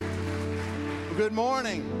good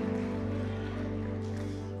morning.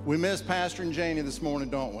 We miss Pastor and Janie this morning,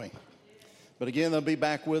 don't we? But again, they'll be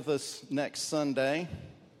back with us next Sunday.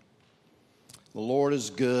 The Lord is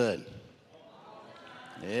good.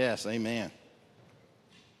 Yes, amen.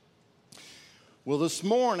 Well, this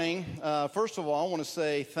morning, first of all, I want to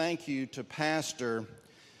say thank you to Pastor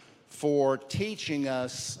for teaching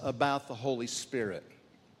us about the Holy Spirit.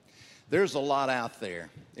 There's a lot out there.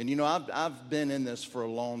 And you know, I've been in this for a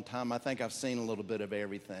long time. I think I've seen a little bit of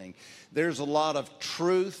everything. There's a lot of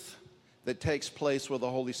truth that takes place with the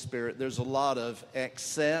Holy Spirit. There's a lot of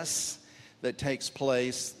excess that takes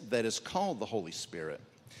place that is called the Holy Spirit.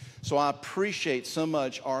 So I appreciate so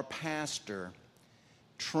much our pastor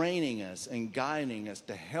training us and guiding us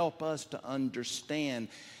to help us to understand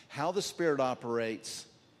how the Spirit operates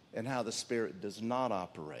and how the Spirit does not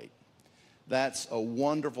operate. That's a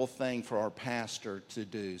wonderful thing for our pastor to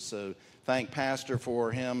do. So thank Pastor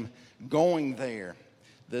for him going there.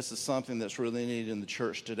 This is something that's really needed in the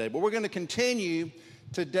church today. But we're going to continue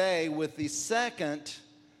today with the second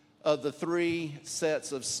of the three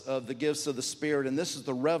sets of the gifts of the Spirit. And this is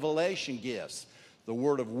the revelation gifts. The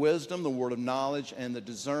word of wisdom, the word of knowledge, and the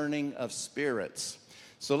discerning of spirits.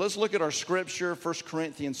 So let's look at our scripture, 1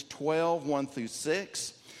 Corinthians 12, 1 through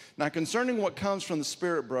 6. Now, concerning what comes from the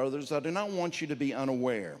Spirit, brothers, I do not want you to be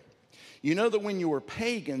unaware. You know that when you were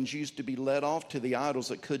pagans, you used to be led off to the idols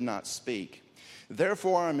that could not speak.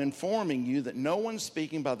 Therefore, I'm informing you that no one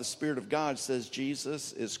speaking by the Spirit of God says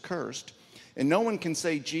Jesus is cursed, and no one can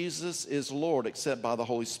say Jesus is Lord except by the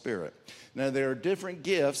Holy Spirit. Now, there are different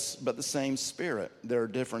gifts, but the same Spirit. There are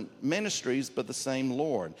different ministries, but the same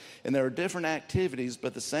Lord. And there are different activities,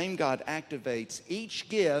 but the same God activates each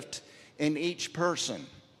gift in each person.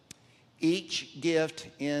 Each gift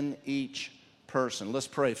in each person. Let's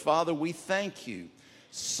pray. Father, we thank you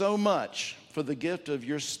so much for the gift of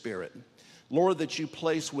your Spirit. Lord, that you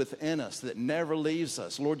place within us that never leaves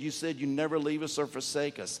us. Lord, you said you never leave us or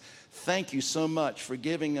forsake us. Thank you so much for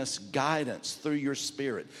giving us guidance through your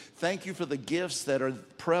Spirit. Thank you for the gifts that are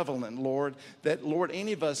prevalent, Lord, that, Lord,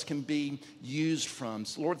 any of us can be used from.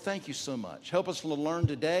 So, Lord, thank you so much. Help us to learn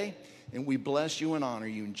today, and we bless you and honor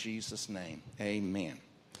you in Jesus' name. Amen.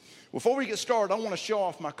 Before we get started, I want to show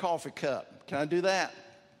off my coffee cup. Can I do that?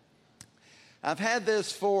 I've had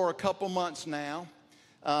this for a couple months now.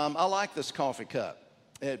 I like this coffee cup.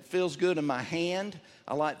 It feels good in my hand.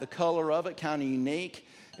 I like the color of it, kind of unique.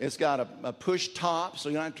 It's got a push top, so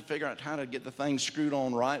you don't have to figure out how to get the thing screwed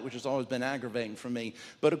on right, which has always been aggravating for me.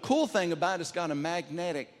 But a cool thing about it, it's got a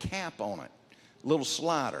magnetic cap on it, a little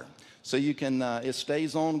slider. So you can, it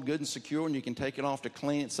stays on good and secure, and you can take it off to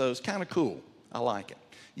clean it. So it's kind of cool. I like it.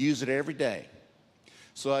 Use it every day.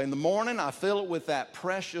 So in the morning, I fill it with that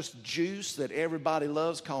precious juice that everybody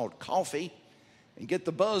loves called coffee and get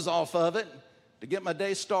the buzz off of it to get my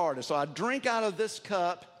day started. So I drink out of this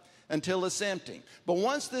cup until it's empty. But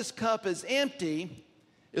once this cup is empty,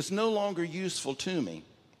 it's no longer useful to me.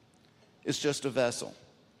 It's just a vessel.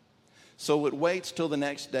 So it waits till the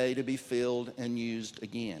next day to be filled and used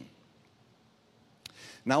again.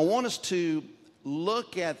 Now I want us to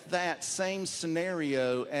look at that same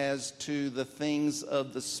scenario as to the things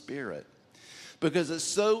of the Spirit. Because it's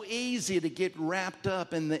so easy to get wrapped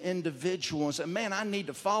up in the individual and say, man, I need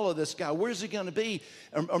to follow this guy. Where's he going to be?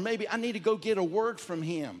 Or maybe I need to go get a word from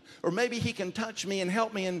him. Or maybe he can touch me and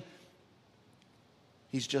help me. And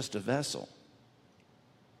he's just a vessel.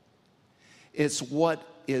 It's what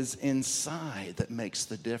is inside that makes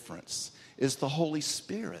the difference. It's the Holy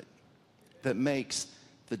Spirit that makes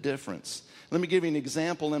the difference. Let me give you an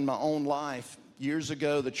example in my own life. Years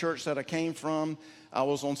ago, the church that I came from, I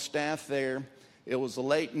was on staff there. It was the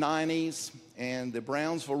late 90s, and the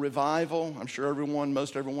Brownsville Revival, I'm sure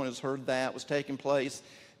most everyone has heard that, was taking place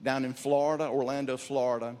down in Florida, Orlando,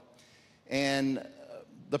 Florida. And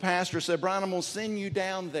the pastor said, Brian, I'm going to send you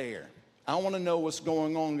down there. I want to know what's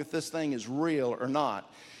going on, if this thing is real or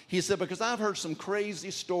not. He said, because I've heard some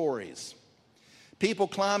crazy stories. People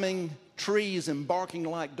climbing trees and barking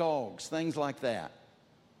like dogs, things like that.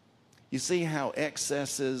 You see how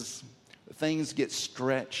excesses, things get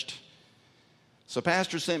stretched. So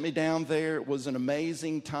pastor sent me down there. It was an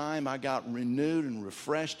amazing time. I got renewed and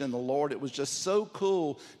refreshed in the Lord. It was just so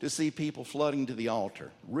cool to see people flooding to the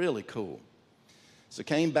altar. Really cool. So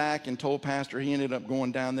came back and told pastor he ended up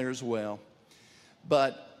going down there as well.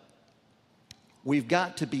 But we've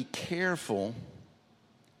got to be careful.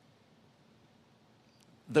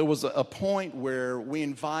 There was a point where we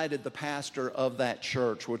invited the pastor of that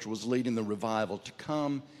church, which was leading the revival, to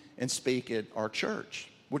come and speak at our church,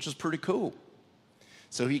 which is pretty cool.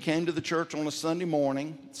 So he came to the church on a Sunday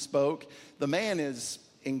morning, spoke. The man is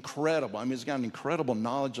incredible. I mean, he's got an incredible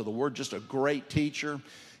knowledge of the Word, just a great teacher.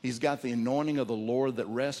 He's got the anointing of the Lord that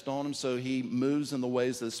rests on him, so he moves in the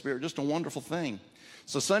ways of the Spirit. Just a wonderful thing.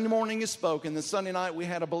 So Sunday morning he spoke, and then Sunday night we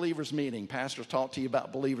had a believers meeting. Pastors talked to you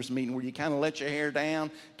about believers meeting where you kind of let your hair down,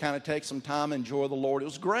 kind of take some time, enjoy the Lord. It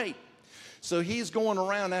was great. So he's going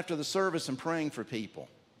around after the service and praying for people.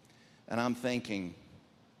 And I'm thinking,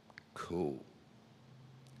 cool.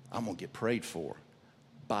 I'm going to get prayed for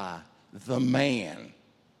by the man.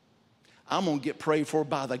 I'm going to get prayed for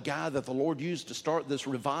by the guy that the Lord used to start this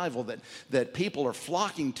revival that people are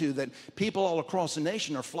flocking to, that people all across the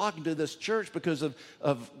nation are flocking to this church because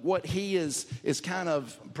of what he is kind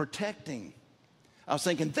of protecting. I was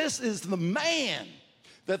thinking, this is the man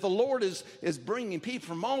that the Lord is bringing people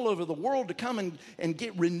from all over the world to come and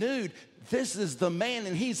get renewed. This is the man,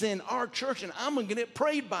 and he's in our church, and I'm going to get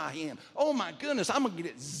prayed by him. Oh, my goodness, I'm going to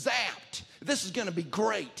get zapped. This is going to be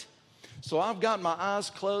great. So I've got my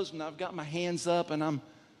eyes closed, and I've got my hands up, and I'm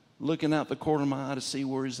looking out the corner of my eye to see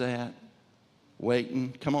where he's at,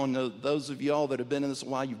 waiting. Come on, those of y'all that have been in this a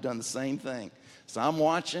while, you've done the same thing. So I'm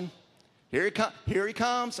watching. Here he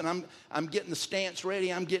comes, and I'm getting the stance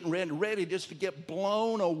ready. I'm getting ready just to get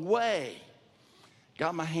blown away.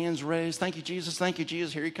 Got my hands raised. Thank you, Jesus. Thank you,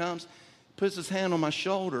 Jesus. Here he comes. Puts his hand on my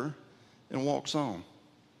shoulder and walks on.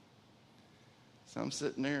 So I'm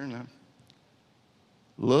sitting there, and I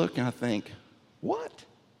look, and I think, what?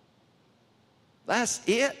 That's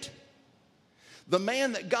it? The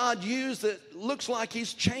man that God used that looks like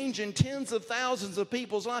he's changing tens of thousands of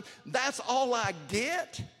people's lives, that's all I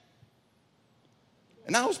get?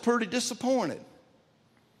 And I was pretty disappointed.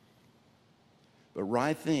 But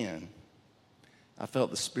right then, I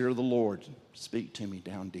felt the Spirit of the Lord speak to me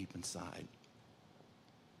down deep inside.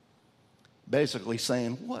 Basically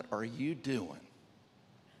saying, what are you doing?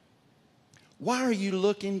 Why are you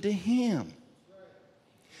looking to him?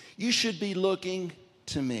 You should be looking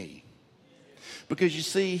to me. Because you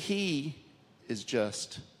see, he is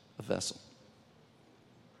just a vessel.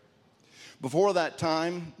 Before that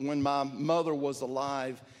time, when my mother was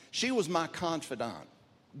alive, she was my confidant.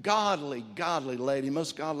 Godly lady,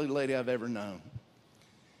 most godly lady I've ever known.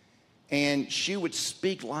 And she would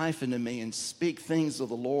speak life into me and speak things of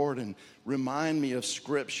the Lord and remind me of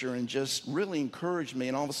Scripture and just really encourage me.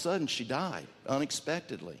 And all of a sudden, she died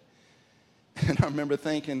unexpectedly. And I remember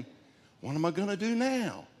thinking, what am I going to do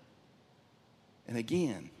now? And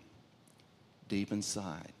again, deep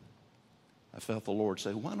inside, I felt the Lord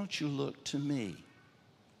say, why don't you look to me?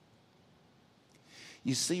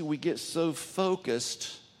 You see, we get so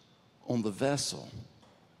focused on the vessel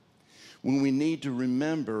when we need to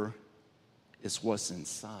remember it's what's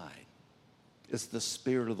inside. It's the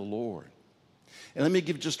Spirit of the Lord. And let me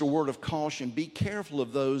give just a word of caution. Be careful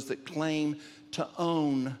of those that claim to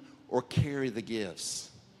own or carry the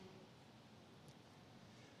gifts.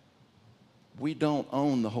 We don't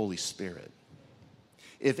own the Holy Spirit.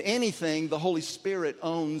 If anything, the Holy Spirit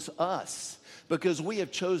owns us because we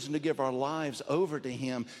have chosen to give our lives over to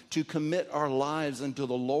him, to commit our lives unto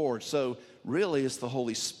the Lord. So really, it's the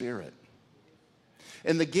Holy Spirit.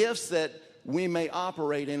 And the gifts that we may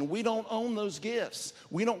operate in, we don't own those gifts.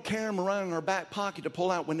 We don't carry them around in our back pocket to pull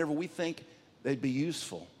out whenever we think they'd be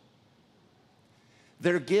useful.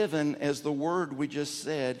 They're given, as the word we just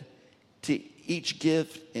said, to each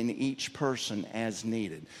gift and each person as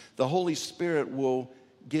needed. The Holy Spirit will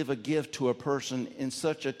give a gift to a person in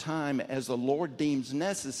such a time as the Lord deems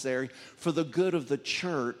necessary for the good of the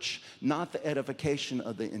church, not the edification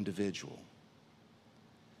of the individual.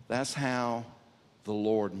 That's how the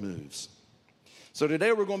Lord moves. So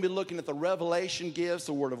today we're going to be looking at the revelation gifts,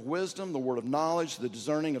 the word of wisdom, the word of knowledge, the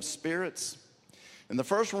discerning of spirits. And the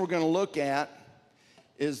first one we're going to look at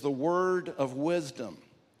is the word of wisdom.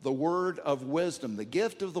 The word of wisdom, the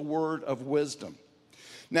gift of the word of wisdom.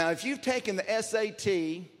 Now, if you've taken the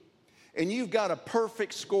SAT and you've got a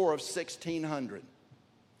perfect score of 1,600,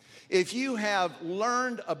 if you have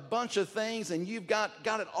learned a bunch of things and you've got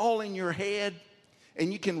it all in your head,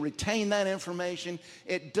 and you can retain that information,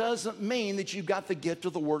 it doesn't mean that you've got the gift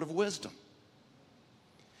of the word of wisdom.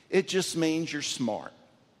 It just means you're smart.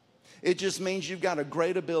 It just means you've got a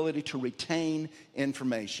great ability to retain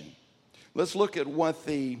information. Let's look at what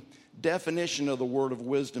the definition of the word of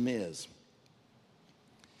wisdom is.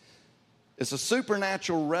 It's a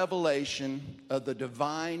supernatural revelation of the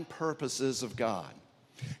divine purposes of God.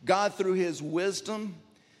 God, through his wisdom,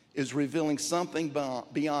 is revealing something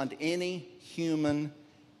beyond any human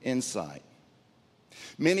insight.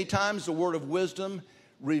 Many times the word of wisdom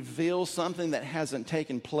reveals something that hasn't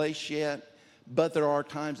taken place yet, but there are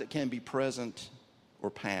times it can be present or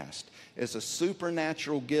past. It's a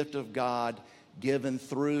supernatural gift of God given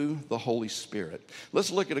through the Holy Spirit. Let's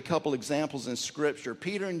look at a couple examples in Scripture.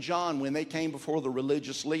 Peter and John, when they came before the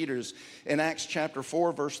religious leaders in Acts chapter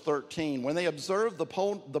 4, verse 13, when they observed the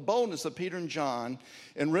boldness of Peter and John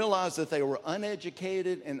and realized that they were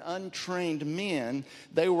uneducated and untrained men,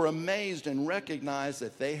 they were amazed and recognized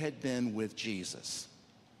that they had been with Jesus.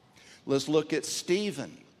 Let's look at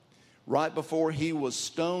Stephen. Right before he was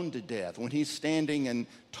stoned to death, when he's standing and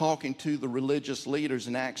talking to the religious leaders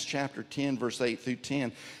in Acts chapter 10, verse 8 through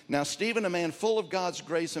 10. Now Stephen, a man full of God's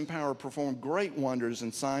grace and power, performed great wonders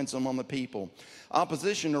and signs among the people.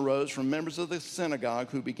 Opposition arose from members of the synagogue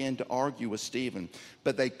who began to argue with Stephen,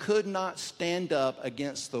 but they could not stand up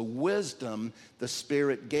against the wisdom the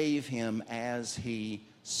Spirit gave him as he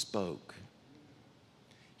spoke.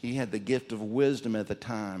 He had the gift of wisdom at the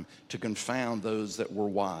time to confound those that were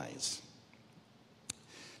wise.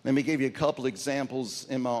 Let me give you a couple examples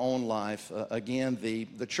in my own life. Again,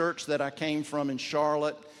 the church that I came from in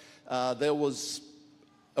Charlotte, there was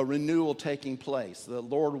a renewal taking place. The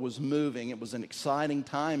Lord was moving. It was an exciting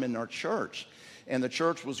time in our church. And the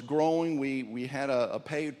church was growing. We had a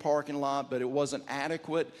paved parking lot, but it wasn't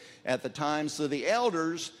adequate at the time. So the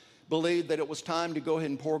elders believed that it was time to go ahead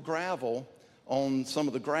and pour gravel on some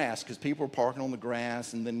of the grass because people were parking on the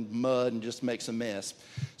grass and then mud and just makes a mess.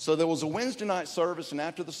 So there was a Wednesday night service, and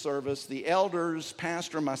after the service, the elders,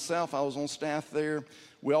 pastor, myself, I was on staff there,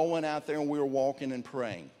 we all went out there and we were walking and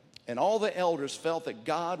praying. And all the elders felt that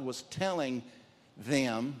God was telling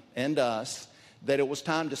them and us that it was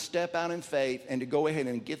time to step out in faith and to go ahead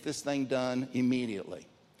and get this thing done immediately.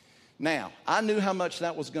 Now, I knew how much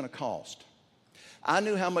that was going to cost. I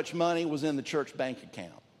knew how much money was in the church bank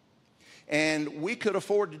account. And we could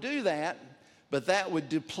afford to do that, but that would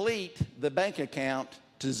deplete the bank account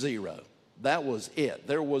to zero. That was it.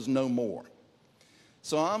 There was no more.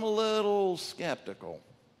 So I'm a little skeptical.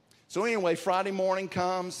 So anyway, Friday morning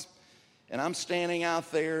comes, and I'm standing out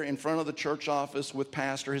there in front of the church office with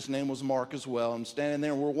pastor. His name was Mark as well. I'm standing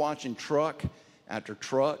there, and we're watching truck after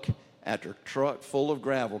truck after truck full of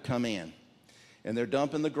gravel come in. And they're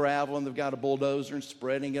dumping the gravel, and they've got a bulldozer and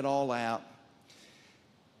spreading it all out.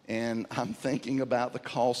 And I'm thinking about the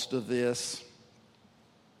cost of this.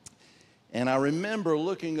 And I remember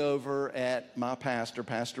looking over at my pastor,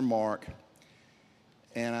 Pastor Mark,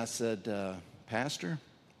 and I said, Pastor,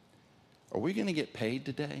 are we going to get paid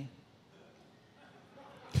today?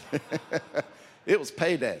 It was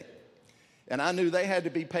payday. And I knew they had to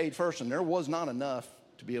be paid first, and there was not enough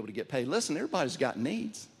to be able to get paid. Listen, everybody's got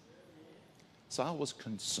needs. So I was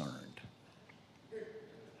concerned.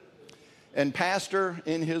 And Pastor,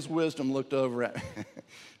 in his wisdom, looked over at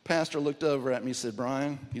me. He said,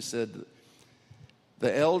 Brian, he said,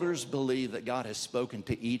 the elders believe that God has spoken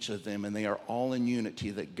to each of them, and they are all in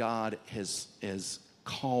unity that God has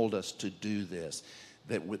called us to do this,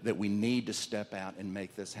 that we need to step out and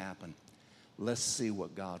make this happen. Let's see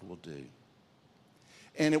what God will do.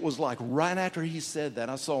 And it was like right after he said that,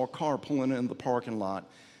 I saw a car pulling in the parking lot,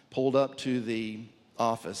 pulled up to the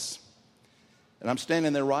office. And I'm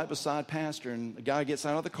standing there right beside Pastor, and the guy gets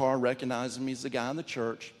out of the car, recognizes me as the guy in the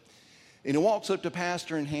church. And he walks up to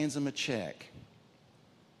Pastor and hands him a check.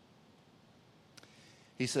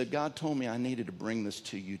 He said, God told me I needed to bring this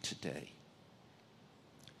to you today.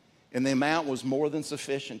 And the amount was more than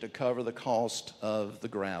sufficient to cover the cost of the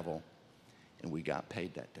gravel. And we got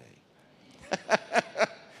paid that day.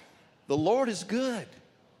 The Lord is good.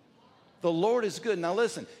 The Lord is good. Now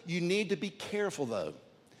listen, you need to be careful though.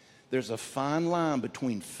 There's a fine line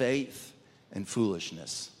between faith and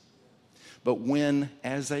foolishness. But when,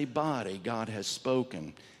 as a body, God has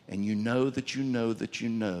spoken, and you know that you know that you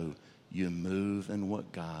know, you move in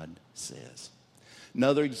what God says.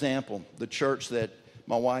 Another example, the church that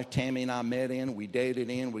my wife Tammy and I met in, we dated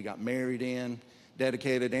in, we got married in,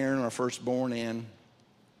 dedicated Aaron, our firstborn, in.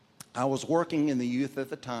 I was working in the youth at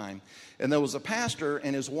the time, and there was a pastor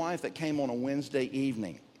and his wife that came on a Wednesday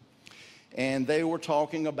evening. And they were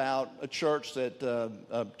talking about a church a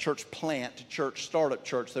church startup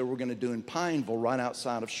church they were going to do in Pineville right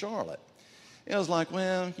outside of Charlotte. And I was like,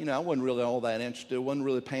 well, I wasn't really all that interested. Wasn't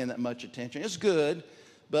really paying that much attention. It's good,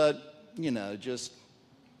 but, just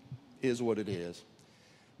is what it is.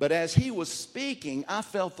 But as he was speaking, I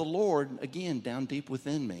felt the Lord, again, down deep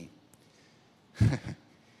within me.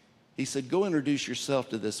 He said, go introduce yourself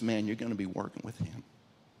to this man. You're going to be working with him.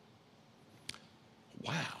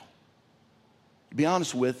 Wow. To be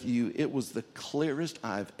honest with you, it was the clearest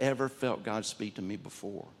I've ever felt God speak to me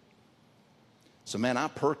before. So, man, I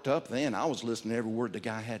perked up then. I was listening to every word the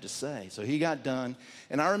guy had to say. So he got done.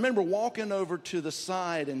 And I remember walking over to the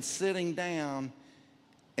side and sitting down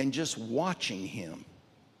and just watching him.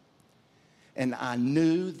 And I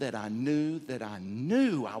knew that I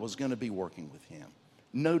was going to be working with him.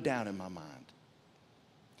 No doubt in my mind.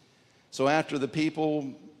 So after the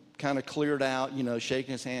people kind of cleared out,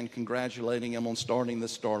 shaking his hand, congratulating him on starting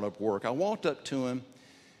this startup work, I walked up to him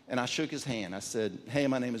and I shook his hand. I said, "Hey,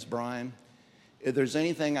 my name is Brian. If there's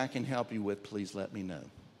anything I can help you with, please let me know."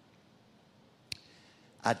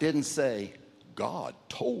 I didn't say, "God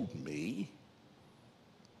told me."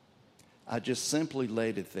 I just simply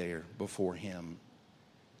laid it there before him.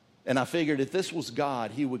 And I figured if this was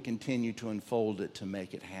God, he would continue to unfold it to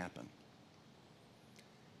make it happen.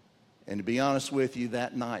 And to be honest with you,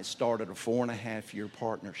 that night started a 4.5-year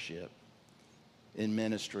partnership in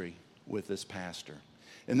ministry with this pastor.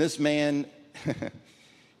 And this man,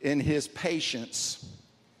 in his patience,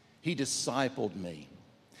 he discipled me.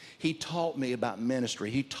 He taught me about ministry.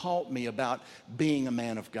 He taught me about being a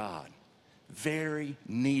man of God. Very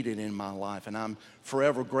needed in my life, and I'm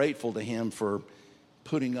forever grateful to him for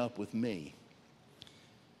putting up with me.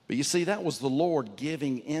 But you see, that was the Lord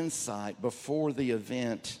giving insight before the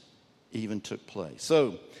event even took place.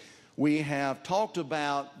 So we have talked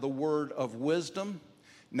about the word of wisdom.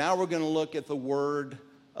 Now we're going to look at the word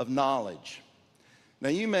of knowledge. Now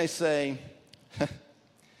you may say,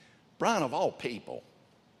 "Brian, of all people,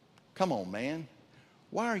 come on, man.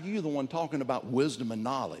 Why are you the one talking about wisdom and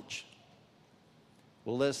knowledge?"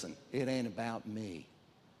 Well, listen, it ain't about me.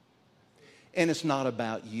 And it's not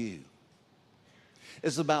about you.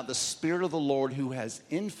 It's about the Spirit of the Lord who has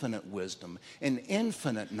infinite wisdom and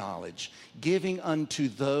infinite knowledge, giving unto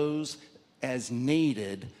those as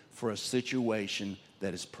needed for a situation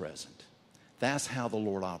that is present. That's how the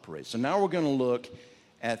Lord operates. So now we're going to look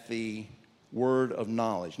at the word of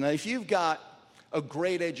knowledge. Now, if you've got a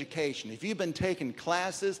great education, if you've been taking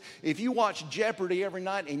classes, if you watch Jeopardy every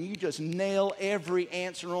night and you just nail every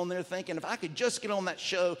answer on there thinking, if I could just get on that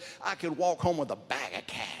show, I could walk home with a bag of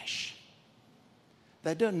cash.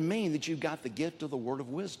 That doesn't mean that you've got the gift of the word of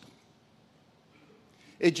wisdom.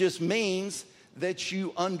 It just means that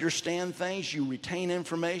you understand things, you retain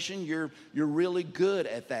information, you're really good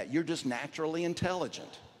at that. You're just naturally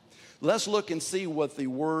intelligent. Let's look and see what the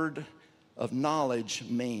word of knowledge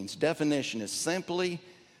means. Definition is simply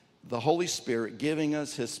the Holy Spirit giving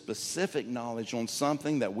us his specific knowledge on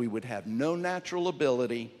something that we would have no natural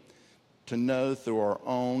ability to know through our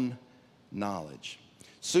own knowledge.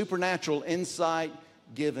 Supernatural insight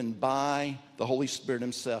given by the Holy Spirit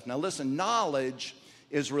himself. Now listen, knowledge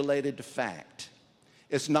is related to fact.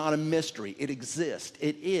 It's not a mystery. It exists.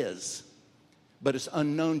 It is. But it's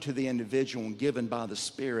unknown to the individual and given by the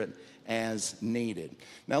Spirit as needed.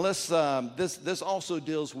 Now this also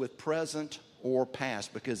deals with present or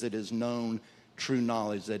past because it is known true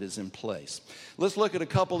knowledge that is in place. Let's look at a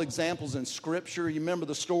couple examples in Scripture. You remember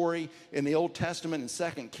the story in the Old Testament in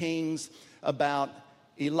 2 Kings about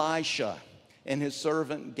Elisha and his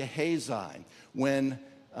servant Gehazi. When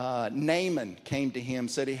Naaman came to him,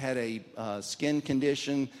 said he had a skin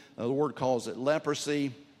condition, the word calls it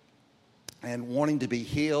leprosy, and wanting to be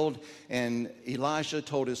healed. And Elisha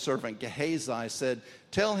told his servant Gehazi, said,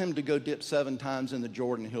 "Tell him to go dip 7 times in the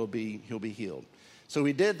Jordan, he'll be healed." So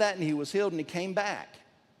he did that and he was healed, and he came back.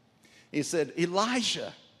 He said,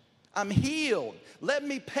 "Elijah, I'm healed. Let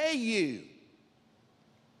me pay you."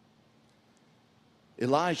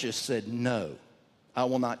 Elijah said, "No, I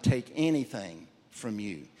will not take anything from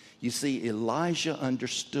you." You see, Elijah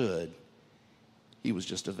understood he was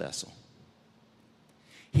just a vessel.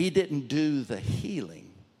 He didn't do the healing.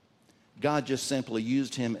 God just simply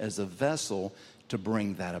used him as a vessel to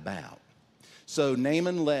bring that about. So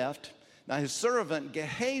Naaman left. Now his servant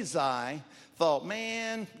Gehazi thought,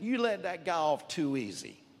 "Man, you let that guy off too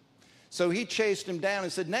easy." So he chased him down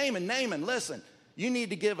and said, Naaman, listen, you need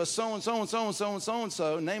to give us so-and-so and so-and-so and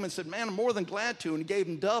so-and-so. Naaman said, "Man, I'm more than glad to," and he gave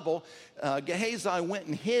him double. Gehazi went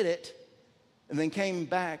and hid it and then came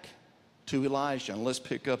back to Elijah. And let's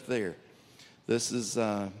pick up there. This is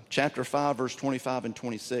chapter 5, verse 25 and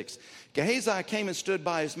 26. Gehazi came and stood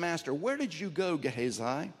by his master. "Where did you go,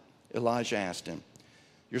 Gehazi?" Elijah asked him.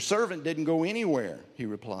 "Your servant didn't go anywhere," he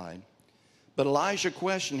replied. But Elijah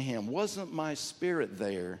questioned him, "Wasn't my spirit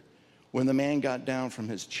there when the man got down from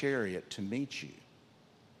his chariot to meet you?"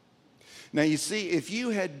 Now you see, if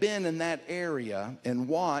you had been in that area and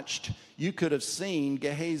watched, you could have seen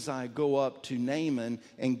Gehazi go up to Naaman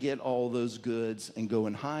and get all those goods and go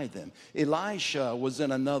and hide them. Elisha was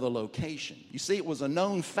in another location. You see, it was a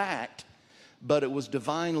known fact, but it was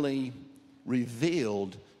divinely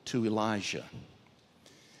revealed to Elijah.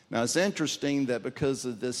 Now it's interesting that because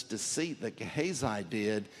of this deceit that Gehazi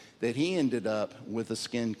did, that he ended up with a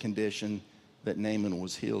skin condition that Naaman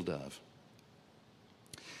was healed of.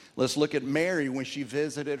 Let's look at Mary when she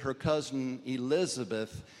visited her cousin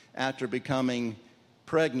Elizabeth after becoming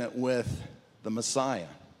pregnant with the Messiah.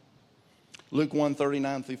 Luke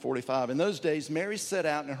 1:39 through 45. In those days, Mary set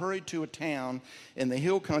out and hurried to a town in the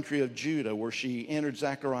hill country of Judah, where she entered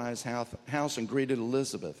Zechariah's house and greeted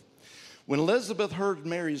Elizabeth. When Elizabeth heard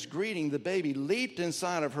Mary's greeting, the baby leaped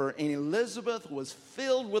inside of her, and Elizabeth was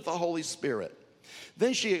filled with the Holy Spirit.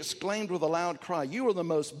 Then she exclaimed with a loud cry, "You are the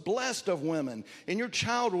most blessed of women, and your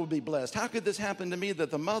child will be blessed. How could this happen to me,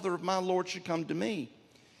 that the mother of my Lord should come to me?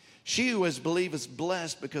 She who has believed is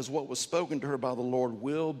blessed, because what was spoken to her by the Lord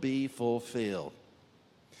will be fulfilled."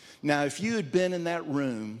 Now, if you had been in that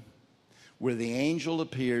room where the angel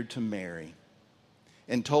appeared to Mary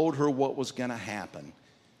and told her what was going to happen,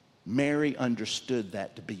 Mary understood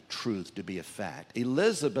that to be truth, to be a fact.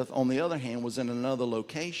 Elizabeth, on the other hand, was in another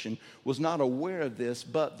location, was not aware of this,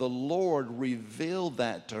 but the Lord revealed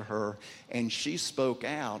that to her, and she spoke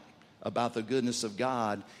out about the goodness of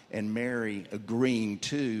God, and Mary agreeing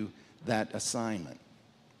to that assignment.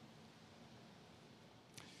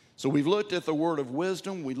 So we've looked at the word of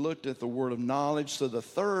wisdom, we looked at the word of knowledge. So the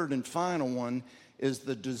third and final one is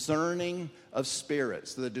the discerning of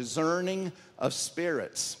spirits. The discerning of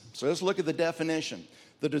spirits. So let's look at the definition.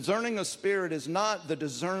 The discerning of spirit is not the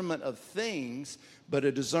discernment of things, but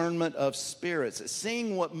a discernment of spirits. It's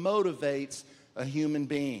seeing what motivates a human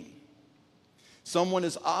being. Someone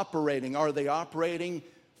is operating. Are they operating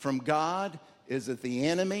from God? Is it the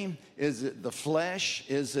enemy? Is it the flesh?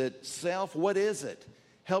 Is it self? What is it?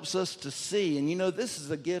 Helps us to see. And you know, this is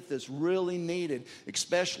a gift that's really needed,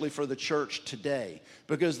 especially for the church today,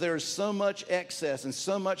 because there's so much excess and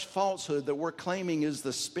so much falsehood that we're claiming is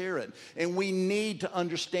the Spirit. And we need to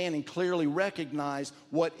understand and clearly recognize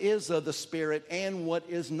what is of the Spirit and what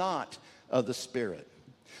is not of the Spirit.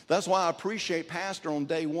 That's why I appreciate Pastor on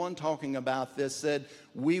day one talking about this, said,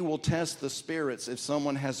 we will test the spirits if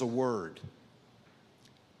someone has a word.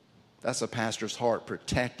 That's a pastor's heart,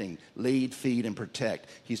 protecting, lead, feed, and protect.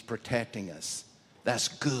 He's protecting us. That's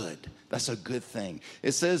good. That's a good thing.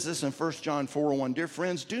 It says this in 1 John 4:1, "Dear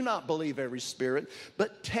friends, do not believe every spirit,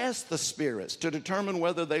 but test the spirits to determine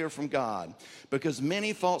whether they are from God, because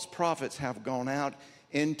many false prophets have gone out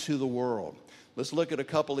into the world." Let's look at a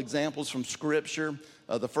couple examples from Scripture.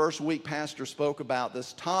 The first week Pastor spoke about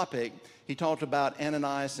this topic. He talked about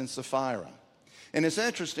Ananias and Sapphira. And it's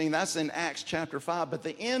interesting, that's in Acts chapter 5, but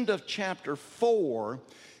the end of chapter 4,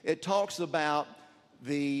 it talks about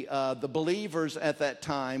the believers at that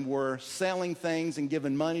time were selling things and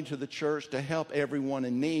giving money to the church to help everyone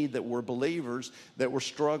in need that were believers that were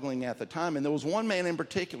struggling at the time. And there was one man in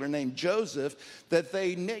particular named Joseph that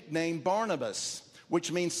they nicknamed Barnabas,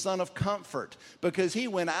 which means son of comfort, because he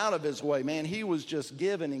went out of his way, man. He was just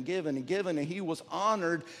giving and giving and giving, and he was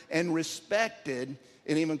honored and respected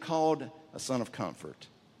and even called a son of comfort.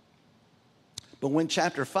 But when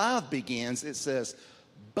chapter 5 begins, it says,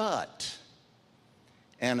 "But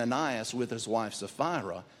Ananias with his wife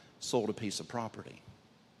Sapphira sold a piece of property."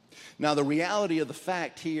 Now, the reality of the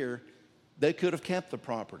fact here, they could have kept the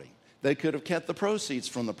property. They could have kept the proceeds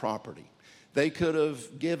from the property. They could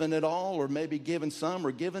have given it all, or maybe given some,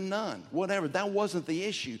 or given none. Whatever. That wasn't the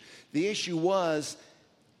issue. The issue was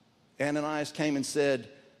Ananias came and said,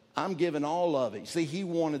 "I'm giving all of it." See, he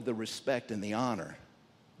wanted the respect and the honor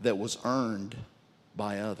that was earned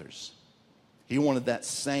by others. He wanted that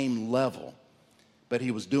same level, but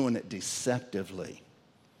he was doing it deceptively.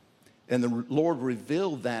 And the Lord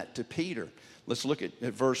revealed that to Peter. Let's look at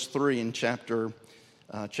verse 3 in chapter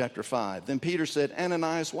 5. Then Peter said,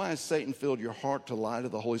 "Ananias, why has Satan filled your heart to lie to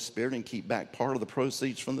the Holy Spirit and keep back part of the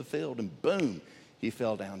proceeds from the field?" And boom, he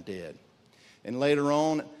fell down dead. And later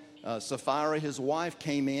on, Sapphira, his wife,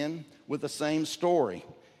 came in with the same story.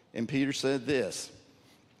 And Peter said this.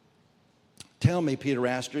 "Tell me," Peter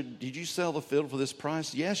asked her, "did you sell the field for this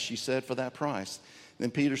price?" "Yes," she said, "for that price."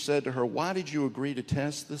 Then Peter said to her, "Why did you agree to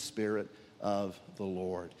test the Spirit of the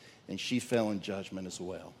Lord?" And she fell in judgment as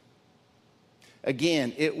well.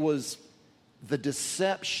 Again, it was the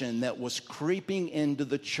deception that was creeping into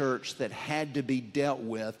the church that had to be dealt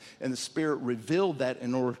with, and the Spirit revealed that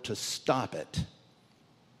in order to stop it.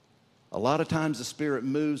 A lot of times the Spirit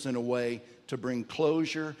moves in a way to bring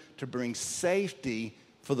closure, to bring safety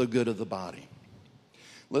for the good of the body.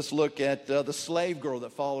 Let's look at the slave girl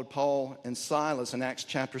that followed Paul and Silas in Acts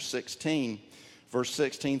chapter 16, verse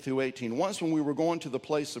 16 through 18. "Once when we were going to the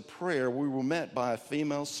place of prayer, we were met by a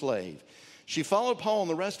female slave. She followed Paul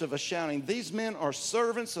and the rest of us, shouting, 'These men are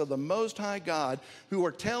servants of the Most High God who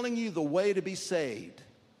are telling you the way to be saved.'"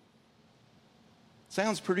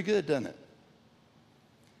 Sounds pretty good, doesn't it?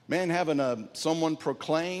 Man, having someone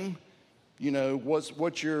proclaim,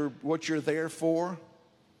 what you're there for,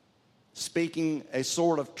 speaking a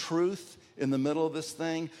sort of truth in the middle of this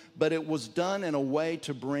thing, but it was done in a way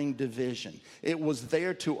to bring division. It was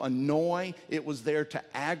there to annoy, it was there to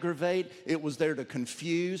aggravate, it was there to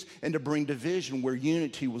confuse and to bring division where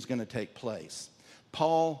unity was going to take place.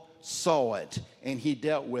 Paul saw it and he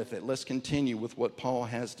dealt with it. Let's continue with what Paul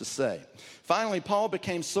has to say. Finally, Paul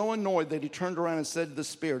became so annoyed that he turned around and said to the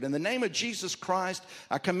spirit, "In the name of Jesus Christ,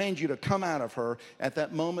 I command you to come out of her." At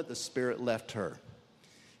that moment, the spirit left her.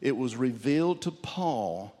 It was revealed to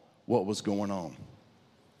Paul what was going on,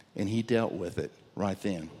 and he dealt with it right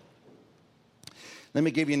then. Let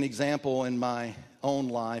me give you an example in my own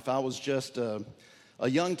life. I was just a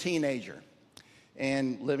young teenager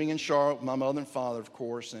and living in Charlotte with my mother and father, of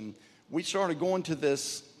course, and we started going to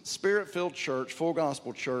this spirit-filled church, full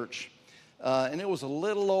gospel church, and it was a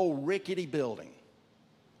little old rickety building.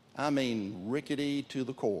 I mean, rickety to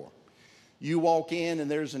the core. You walk in and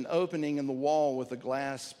there's an opening in the wall with a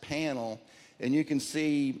glass panel, and you can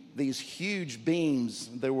see these huge beams.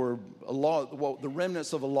 There were the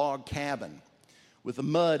remnants of a log cabin with the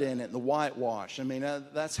mud in it and the whitewash. I mean,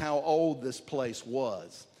 that's how old this place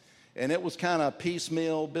was. And it was kind of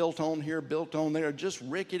piecemeal, built on here, built on there, just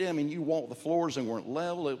rickety. I mean, you walked the floors and weren't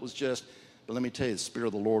level. It was just, but let me tell you, the Spirit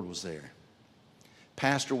of the Lord was there.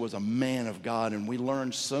 Pastor was a man of God, and we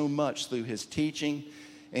learned so much through his teaching,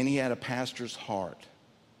 and he had a pastor's heart,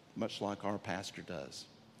 much like our pastor does.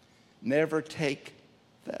 Never take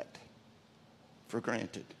that for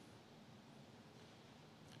granted.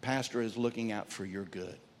 Pastor is looking out for your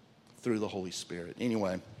good through the Holy Spirit.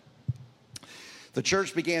 Anyway, the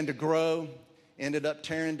church began to grow, ended up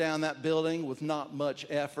tearing down that building with not much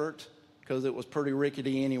effort because it was pretty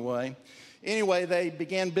rickety anyway. Anyway, they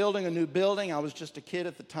began building a new building. I was just a kid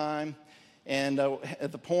at the time, and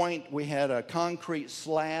at the point we had a concrete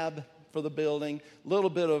slab for the building, a little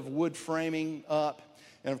bit of wood framing up.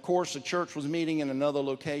 And of course, the church was meeting in another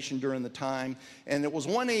location during the time. And it was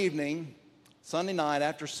one evening, Sunday night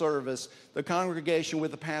after service, the congregation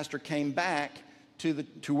with the pastor came back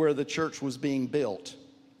to where the church was being built.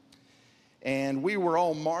 And we were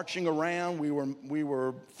all marching around. We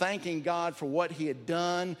were thanking God for what he had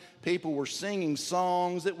done. People were singing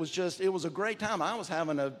songs. It was a great time. I was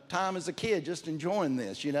having a time as a kid just enjoying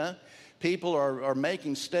this, People are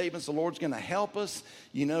making statements. The Lord's going to help us,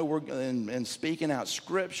 and speaking out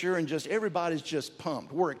scripture, and just everybody's just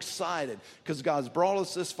pumped. We're excited because God's brought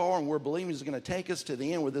us this far, and we're believing he's going to take us to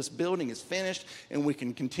the end where this building is finished and we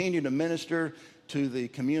can continue to minister to the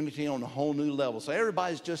community on a whole new level. So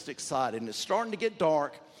everybody's just excited, and it's starting to get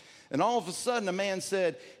dark, and all of a sudden a man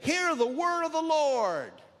said, "Hear the word of the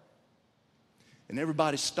Lord." And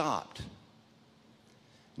everybody stopped.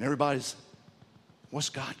 And everybody's, what's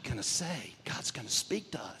God going to say? God's going to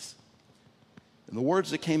speak to us. And the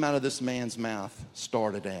words that came out of this man's mouth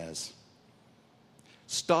started as,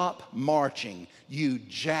 "Stop marching, you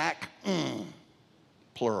jack,"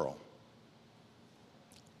 plural.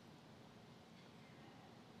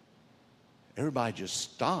 Everybody just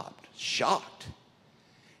stopped, shocked.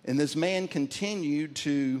 And this man continued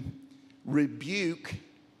to rebuke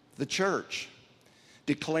the church,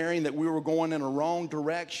 declaring that we were going in a wrong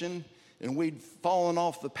direction and we'd fallen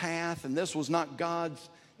off the path, and this was not God's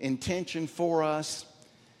intention for us.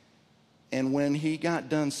 And when he got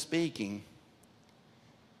done speaking,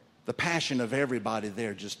 the passion of everybody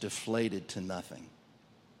there just deflated to nothing.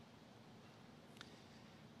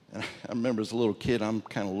 And I remember as a little kid, I'm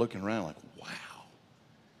kind of looking around like, wow.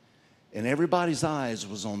 And everybody's eyes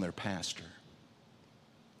was on their pastor.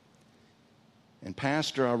 And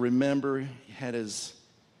pastor, I remember, he had his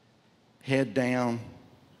head down.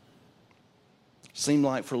 Seemed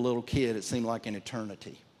like for a little kid, it seemed like an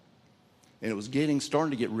eternity. And it was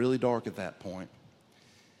starting to get really dark at that point.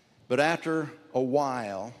 But after a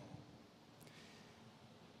while,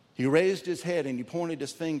 he raised his head and he pointed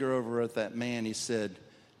his finger over at that man. He said,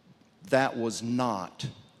 "That was not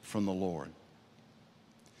from the Lord.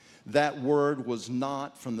 That word was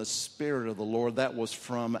not from the Spirit of the Lord. That was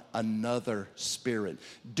from another spirit.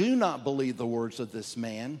 Do not believe the words of this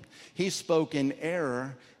man. He spoke in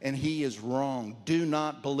error and he is wrong. Do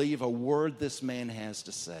not believe a word this man has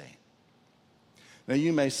to say." Now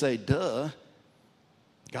you may say, duh,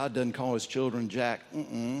 God doesn't call his children jack.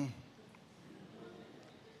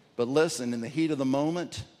 But listen, in the heat of the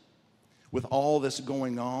moment, with all this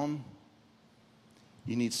going on,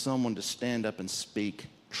 you need someone to stand up and speak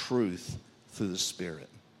truth through the Spirit.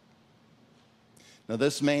 Now,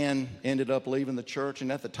 this man ended up leaving the church, and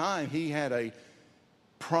at the time, he had a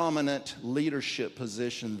prominent leadership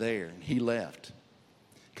position there, and he left.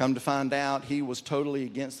 Come to find out, he was totally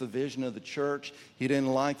against the vision of the church. He didn't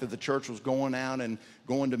like that the church was going out and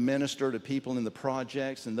going to minister to people in the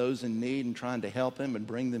projects and those in need and trying to help them and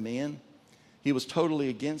bring them in. He was totally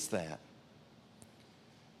against that.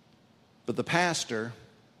 But the pastor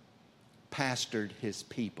pastored his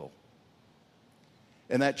people.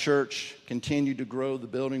 And that church continued to grow. The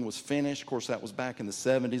building was finished. Of course, that was back in the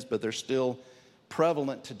 70s, but they're still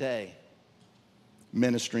prevalent today,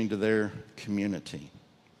 ministering to their community.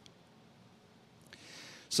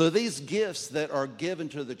 So these gifts that are given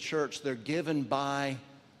to the church, they're given by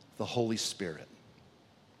the Holy Spirit.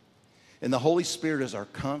 And the Holy Spirit is our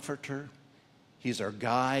comforter. He's our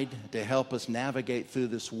guide to help us navigate through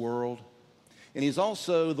this world. And he's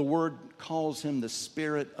also, the Word calls him the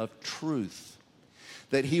Spirit of truth,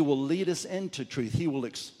 that he will lead us into truth. He will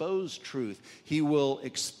expose truth. He will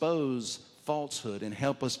expose falsehood and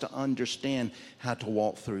help us to understand how to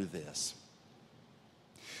walk through this.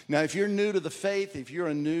 Now, if you're new to the faith, if you're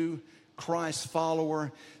a new Christ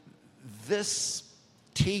follower, this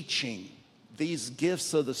teaching, these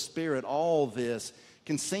gifts of the Spirit, all this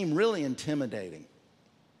can seem really intimidating,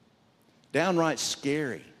 downright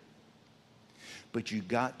scary. But you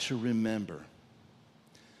got to remember,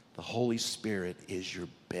 the Holy Spirit is your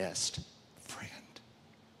best friend.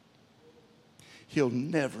 He'll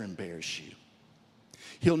never embarrass you.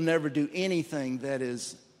 He'll never do anything that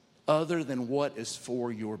is other than what is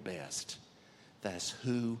for your best. That's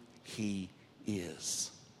who he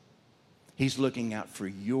is. He's looking out for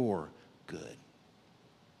your good.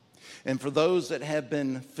 And for those that have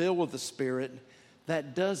been filled with the Spirit,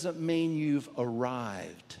 that doesn't mean you've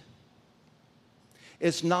arrived.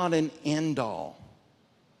 It's not an end all.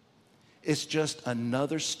 It's just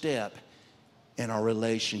another step in our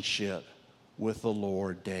relationship with the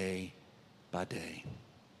Lord day by day.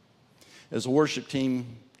 As the worship team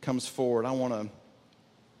comes forward, I want to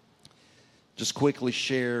just quickly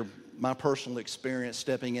share my personal experience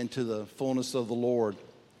stepping into the fullness of the Lord.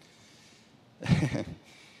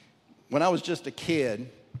 When I was just a kid,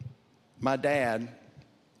 my dad,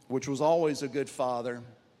 which was always a good father,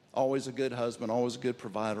 always a good husband, always a good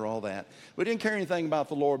provider, all that, but didn't care anything about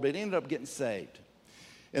the Lord, but he ended up getting saved.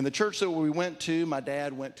 In the church that we went to, my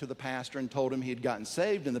dad went to the pastor and told him he had gotten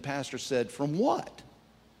saved, and the pastor said, "From what?"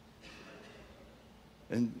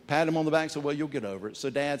 And patted him on the back and said, "Well, you'll get over it." So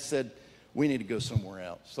Dad said, "We need to go somewhere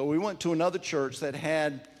else." So we went to another church that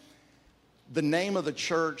had, the name of the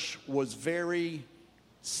church was very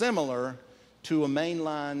similar to a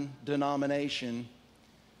mainline denomination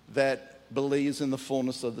that believes in the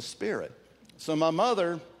fullness of the Spirit. So my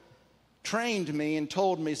mother trained me and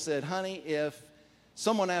told me, said, "Honey, if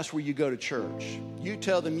someone asks where you go to church, you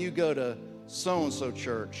tell them you go to so-and-so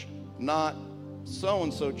church, not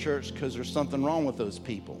so-and-so church, because there's something wrong with those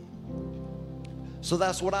people." So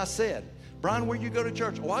that's what I said. "Brian, where you go to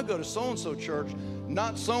church?" "Oh, I go to so-and-so church,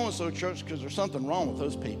 not so-and-so church, because there's something wrong with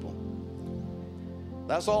those people."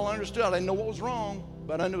 That's all I understood. I didn't know what was wrong,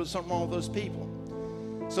 but I knew there was something wrong with those people.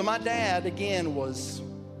 So my dad, again,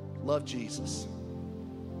 loved Jesus.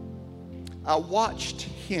 I watched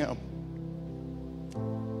him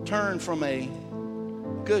turn from a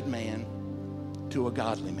good man to a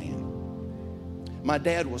godly man. My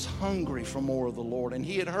dad was hungry for more of the Lord, and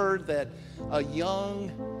he had heard that a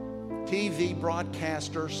young TV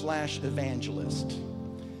broadcaster / evangelist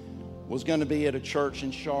was going to be at a church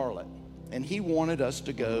in Charlotte, and he wanted us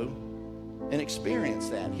to go and experience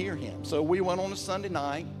that, hear him. So we went on a Sunday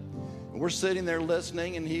night, and we're sitting there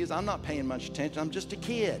listening, and I'm not paying much attention. I'm just a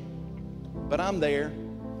kid, but I'm there.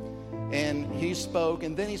 And he spoke,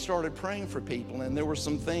 and then he started praying for people, and there were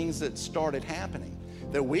some things that started happening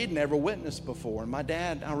that we'd never witnessed before. And my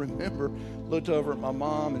dad, I remember, looked over at my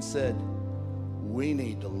mom and said, "We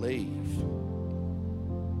need to leave."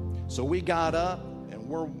 So we got up, and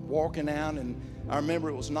we're walking out, and I remember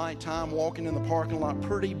it was nighttime, walking in the parking lot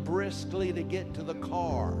pretty briskly to get to the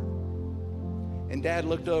car. And Dad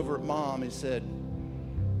looked over at Mom and said,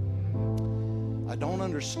 "I don't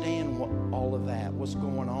understand all of that, what's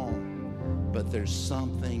going on, but there's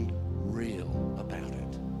something real about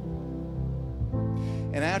it."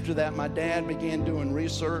 And after that, my dad began doing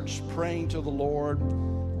research, praying to the Lord,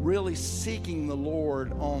 really seeking the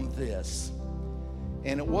Lord on this.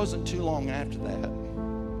 And it wasn't too long after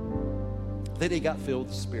that he got filled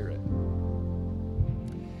with the Spirit.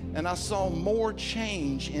 And I saw more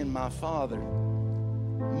change in my father,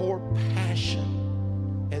 more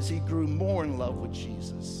passion as he grew more in love with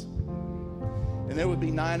Jesus. And there would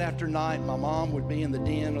be night after night, my mom would be in the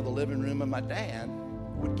den or the living room, and my dad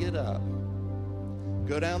would get up,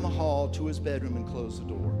 go down the hall to his bedroom and close the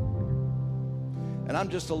door. And I'm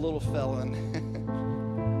just a little fella, and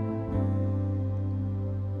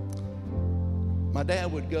my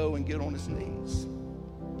dad would go and get on his knees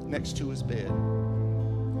next to his bed.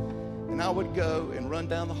 And I would go and run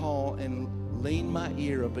down the hall and lean my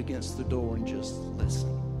ear up against the door and just listen.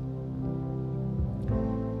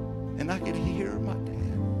 And I could hear my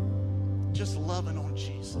dad just loving on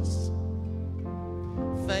Jesus,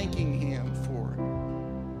 thanking him for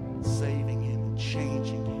saving him and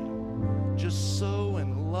changing him, just so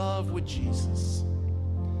in love with Jesus.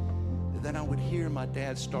 And then I would hear my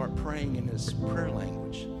dad start praying in his prayer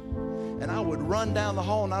language. And I would run down the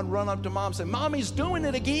hall and I'd run up to Mom and say, "Mommy's doing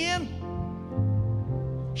it again."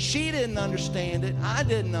 She didn't understand it. I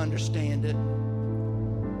didn't understand it.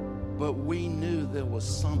 But we knew there was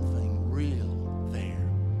something real there.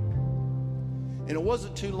 And it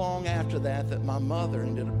wasn't too long after that my mother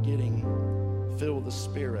ended up getting filled with the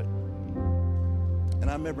Spirit. And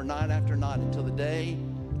I remember night after night until the day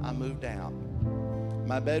I moved out.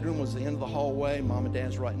 My bedroom was the end of the hallway. Mom and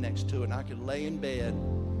Dad's right next to it. And I could lay in bed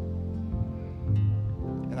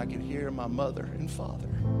and I could hear my mother and father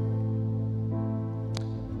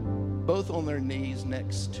both on their knees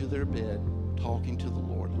next to their bed, talking to the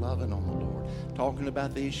Lord, loving on the Lord, talking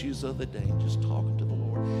about the issues of the day, and just talking to the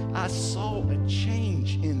Lord. I saw a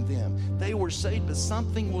change in them. They were saved, but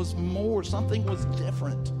something was more, something was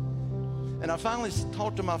different. And I finally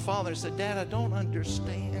talked to my father and said, "Dad, I don't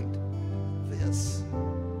understand this,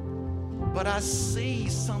 but I see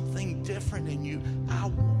something different in you. I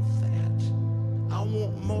want that. I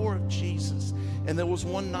want more of Jesus." And there was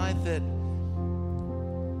one night that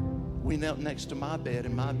we knelt next to my bed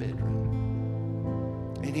in my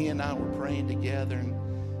bedroom, and he and I were praying together. And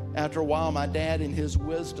after a while, my dad in his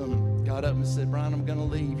wisdom got up and said, "Brian, I'm going to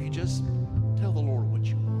leave. You just tell the Lord what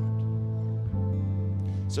you want."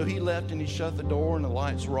 So he left and he shut the door and the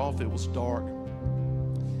lights were off. It was dark.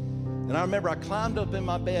 And I remember I climbed up in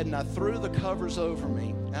my bed and I threw the covers over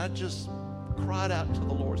me. And I just cried out to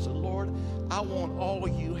the Lord, said, "Lord, I want all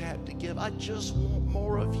you have to give. I just want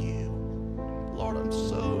more of you. Lord, I'm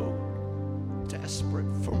so desperate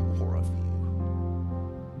for more of you."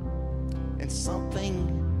 And something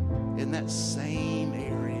in that same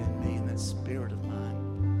area in me, in that spirit of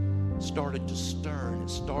mine, started to stir, and it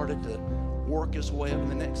started to work its way up. And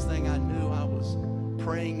the next thing I knew, I was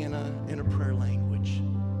praying in a prayer language.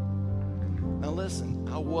 Now listen,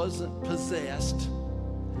 I wasn't possessed.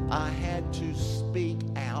 I had to speak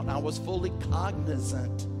out. I was fully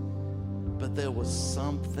cognizant, but there was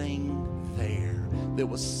something there. There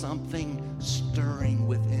was something stirring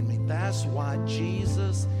within me. That's why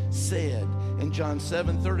Jesus said in John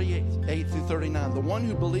 7:38 through 39, "The one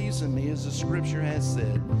who believes in me, as the scripture has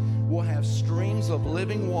said, will have streams of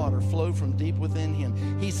living water flow from deep within him."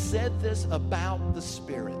 He said this about the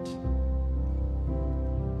Spirit.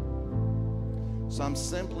 So I'm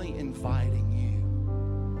simply inviting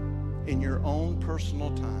you in your own personal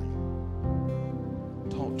time,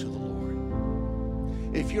 talk to the Lord.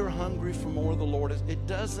 If you're hungry for more of the Lord, it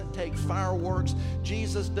doesn't take fireworks.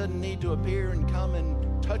 Jesus doesn't need to appear and come and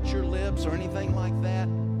touch your lips or anything like that.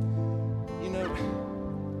 You know,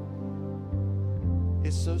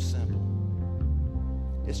 it's so simple.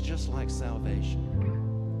 It's just like salvation.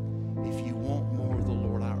 If you want more of the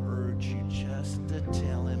Lord, I urge you just to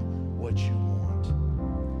tell him what you want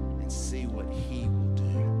and see what he will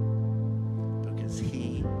do, because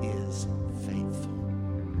he is faithful.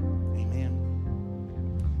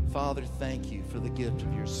 Father, thank you for the gift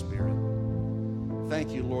of your Spirit.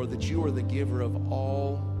 Thank you, Lord, that you are the giver of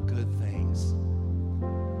all good things.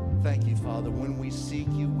 Thank you, Father. When we seek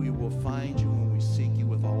you, we will find you. When we seek you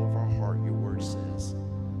with all of our heart, your word says.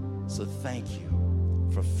 So thank you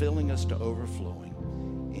for filling us to overflowing.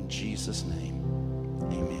 In Jesus' name,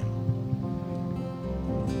 amen.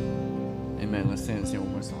 Amen. Let's stand and sing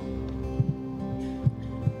one more song.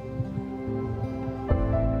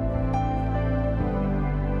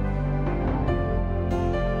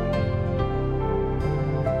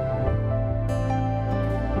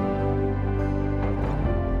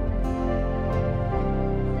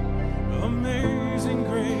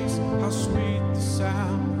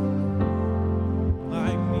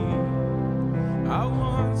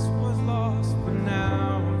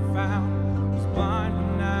 Blind,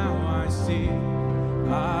 but now I see.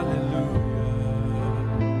 Hallelujah.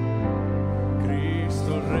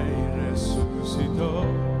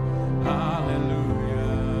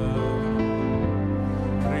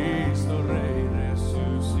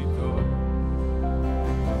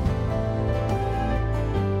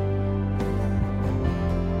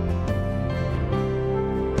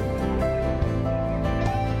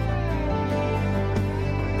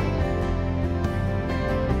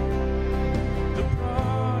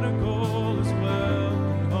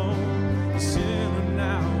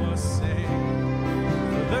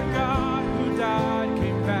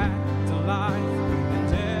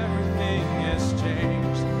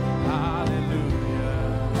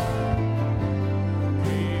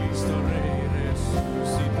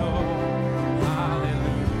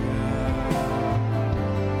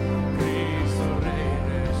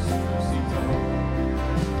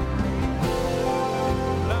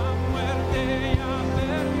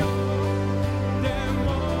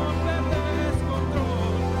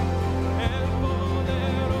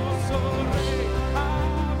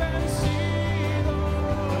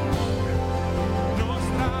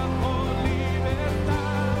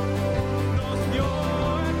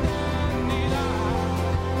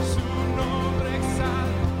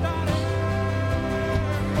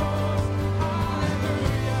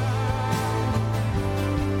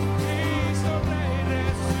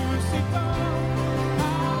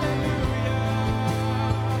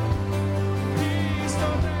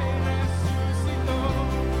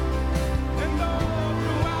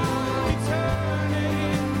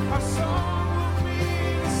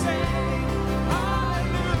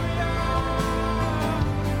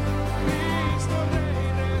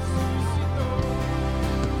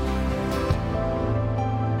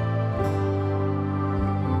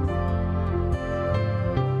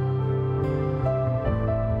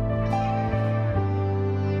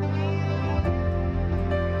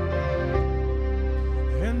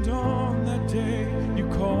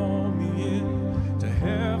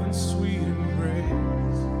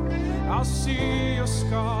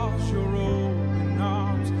 scars, your open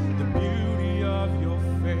arms, the beauty of your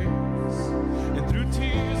face. And through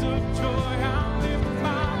tears of joy, I'll lift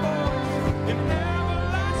my voice in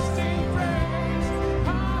everlasting praise.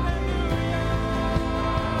 Hallelujah.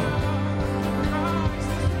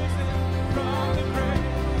 Christ is risen from the grave.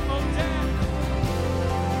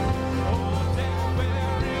 Oh, death,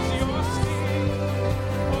 where is your sting?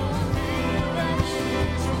 Oh, fear, where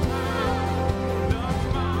is your power? The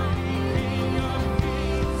mighty King of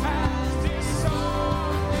Kings has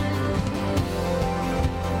disarmed you,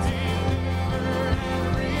 delivered and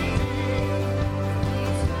redeemed.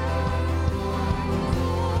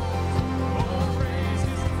 Oh, praise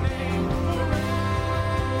His name forever.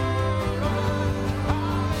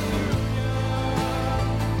 Hallelujah.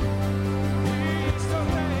 Cristo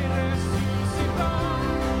Rey resucitó.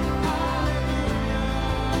 Hallelujah.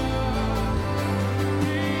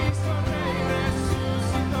 Cristo Rey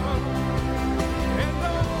resucitó. And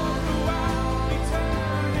all throughout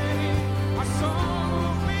eternity, our song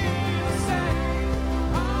will be the same.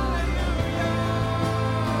 Hallelujah.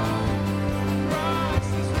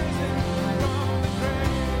 Christ is risen from the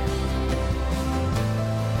grave.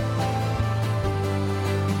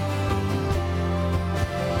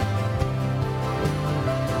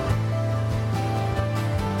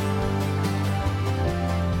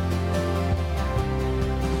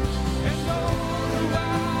 And all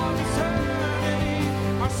throughout eternity,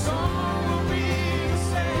 our song will be the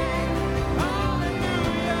same.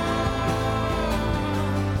 Hallelujah.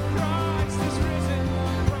 Christ is risen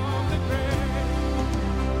from the grave.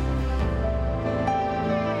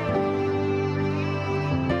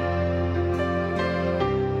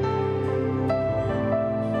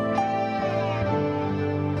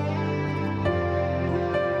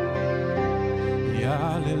 Y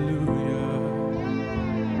aleluya,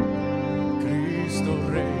 Cristo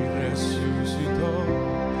Rey resucitó.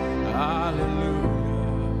 Aleluya,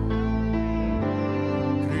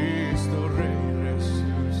 Cristo Rey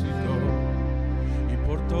resucitó. Y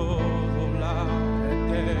por toda la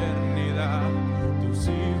eternidad tus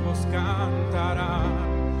hijos cantarán.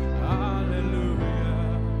 Aleluya,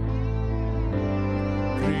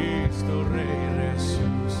 Cristo Rey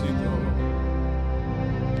resucitó.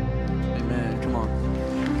 Amen. Come on.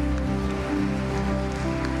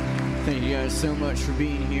 Thank you guys so much for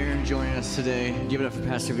being here and joining us today. Give it up for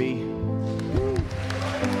Pastor V.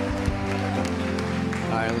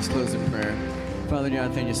 All right, let's close in prayer. Father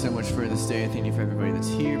God, thank you so much for this day. Thank you for everybody that's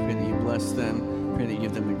here. Pray that you bless them. Pray that you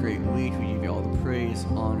give them a great week. We give you all the praise,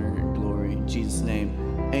 honor, and glory. In Jesus' name,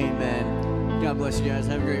 amen. God bless you guys.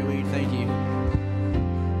 Have a great week. Thank you.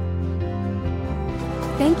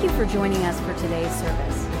 Thank you for joining us for today's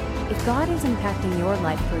service. If God is impacting your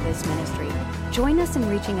life through this ministry, join us in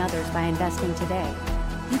reaching others by investing today.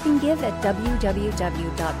 You can give at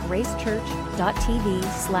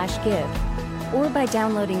www.gracechurch.tv/give or by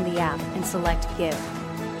downloading the app and select Give.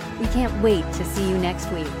 We can't wait to see you next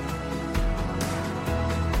week.